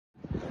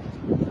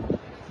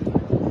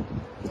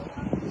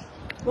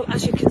Well,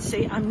 as you can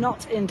see, I'm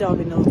not in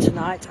Derby North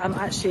tonight. I'm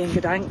actually in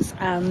Gdansk,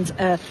 and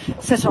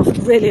set off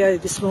really early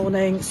this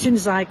morning. As soon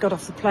as I got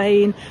off the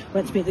plane,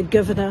 went to meet the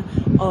governor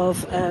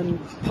of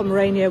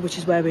Pomerania, which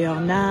is where we are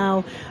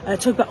now,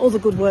 talk about all the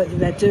good work that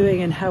they're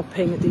doing in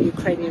helping the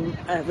Ukrainian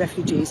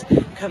refugees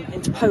come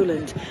into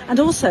Poland, and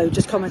also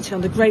just commenting on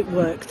the great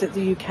work that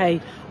the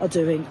UK are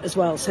doing as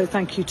well. So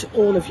thank you to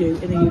all of you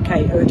in the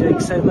UK who are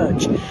doing so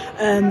much.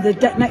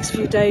 The next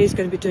few days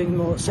going to be doing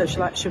more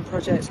social action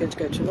projects, going to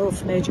go to an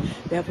orphanage,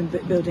 be helping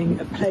building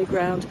a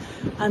playground,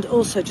 and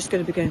also just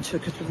going to be going to a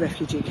couple of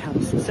refugee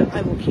camps. So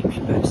I will keep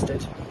you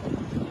posted.